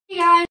Hey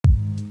guys,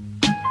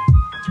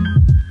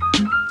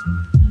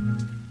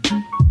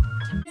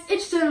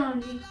 it's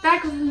JennOMG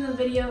back with another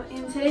video,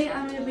 and today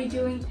I'm going to be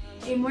doing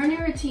a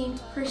morning routine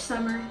for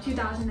summer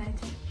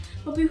 2019.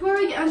 But before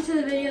we get into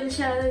the video, the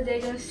shout out of the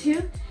day goes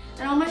to,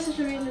 and all my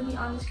social media will be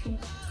on the screen.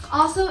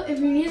 Also, if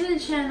you're new to the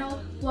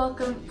channel,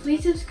 welcome.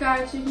 Please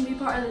subscribe so you can be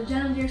part of the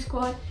JennOMG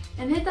squad,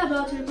 and hit that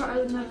bell to be part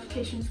of the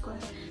notification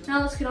squad. Now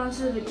let's get on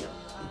to the video.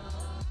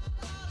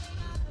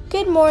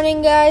 Good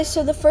morning, guys.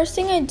 So the first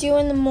thing I do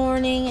in the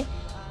morning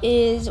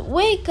is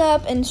wake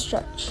up and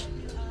stretch.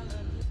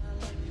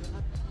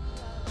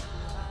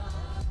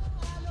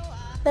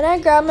 Then I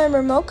grab my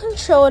remote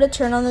control to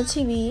turn on the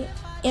TV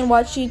and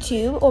watch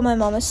YouTube while my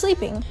mom is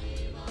sleeping.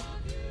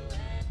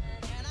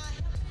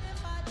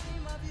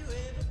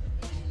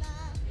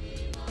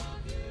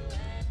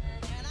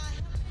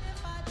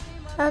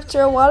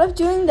 After a while of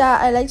doing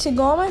that, I like to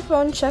go on my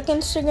phone, check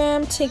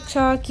Instagram,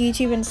 TikTok,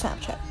 YouTube, and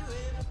Snapchat.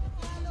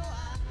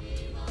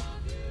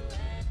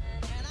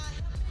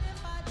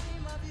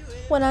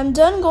 When I'm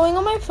done going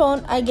on my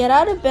phone, I get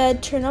out of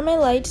bed, turn on my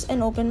lights,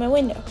 and open my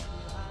window.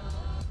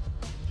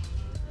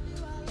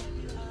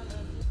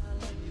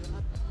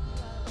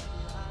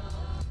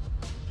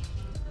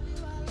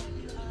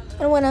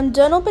 And when I'm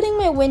done opening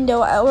my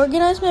window, I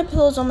organize my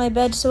pillows on my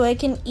bed so I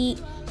can eat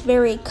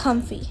very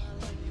comfy.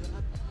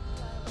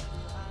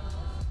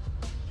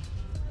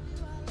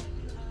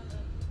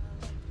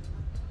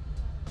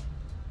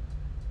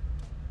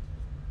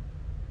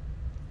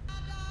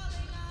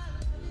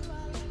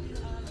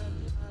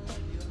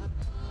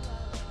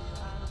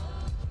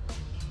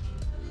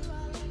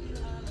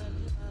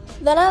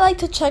 Then I like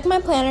to check my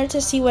planner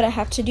to see what I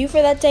have to do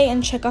for that day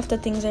and check off the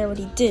things I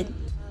already did.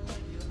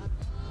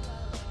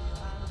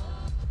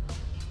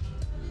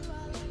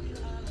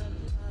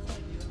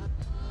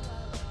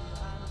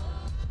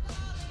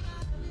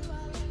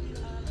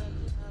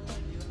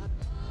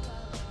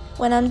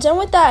 When I'm done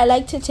with that, I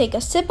like to take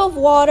a sip of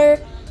water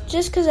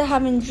just because I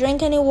haven't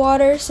drank any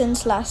water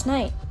since last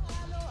night.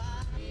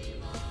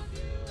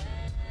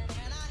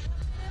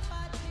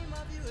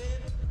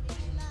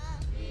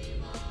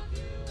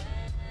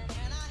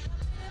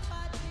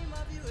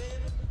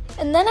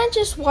 And then I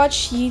just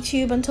watch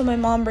YouTube until my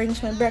mom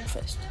brings my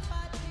breakfast.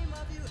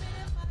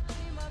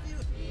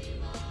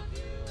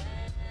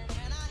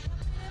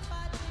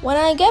 When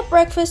I get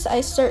breakfast,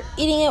 I start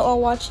eating it while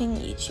watching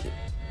YouTube.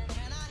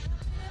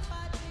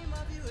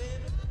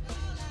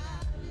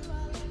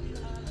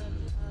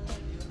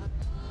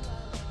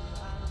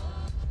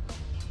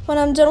 When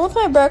I'm done with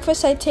my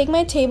breakfast, I take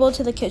my table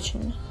to the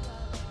kitchen.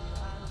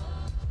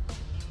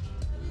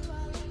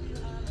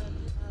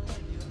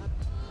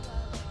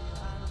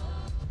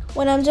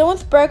 When I'm done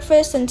with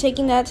breakfast and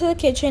taking that to the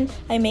kitchen,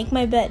 I make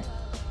my bed.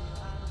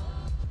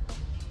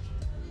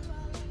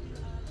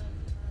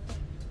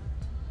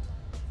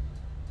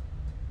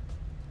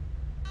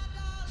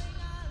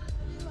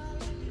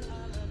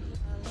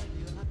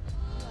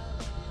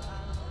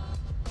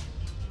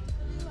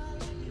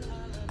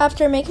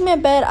 After making my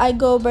bed, I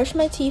go brush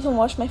my teeth and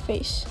wash my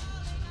face.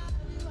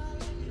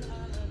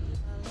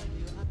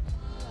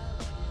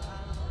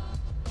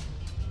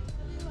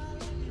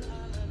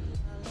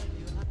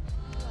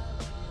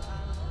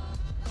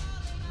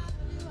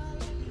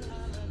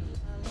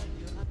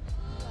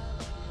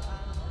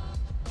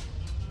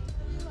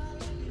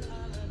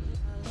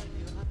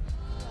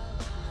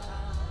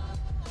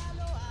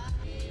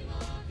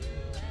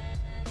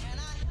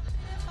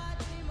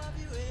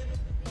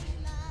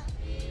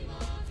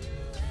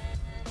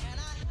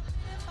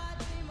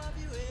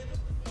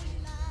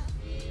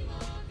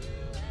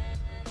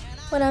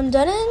 When I'm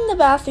done in the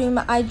bathroom,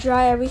 I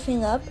dry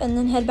everything up and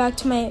then head back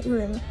to my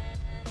room.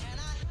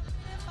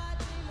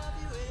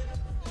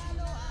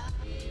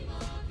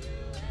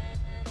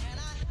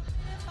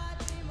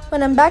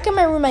 When I'm back in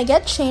my room, I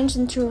get changed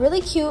into a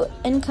really cute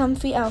and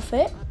comfy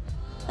outfit,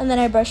 and then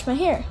I brush my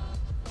hair.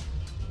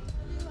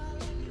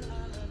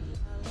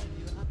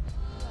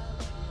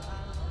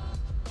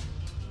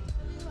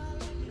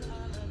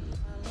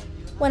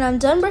 When I'm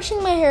done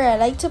brushing my hair, I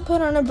like to put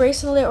on a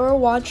bracelet or a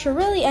watch or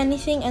really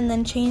anything and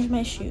then change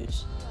my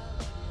shoes.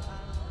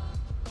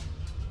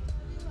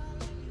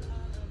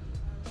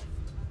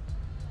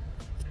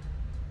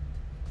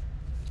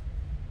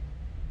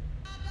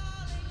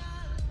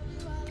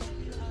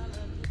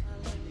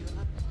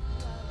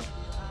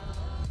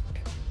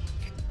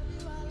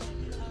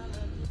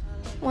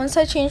 Once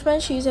I change my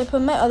shoes, I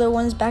put my other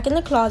ones back in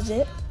the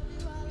closet.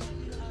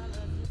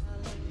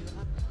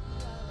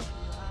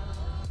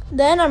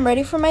 Then I'm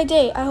ready for my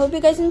day. I hope you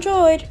guys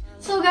enjoyed.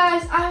 So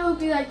guys, I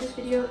hope you liked this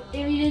video.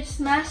 If you did,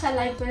 smash that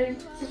like button,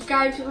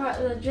 subscribe to part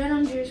of the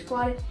JennOMG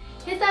squad,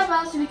 hit that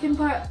bell so we can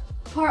part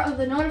of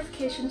the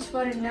notification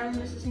squad and never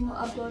miss a single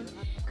upload.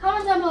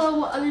 Comment down below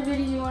what other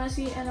videos you want to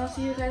see, and I'll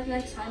see you guys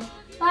next time.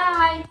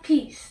 Bye!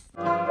 Peace!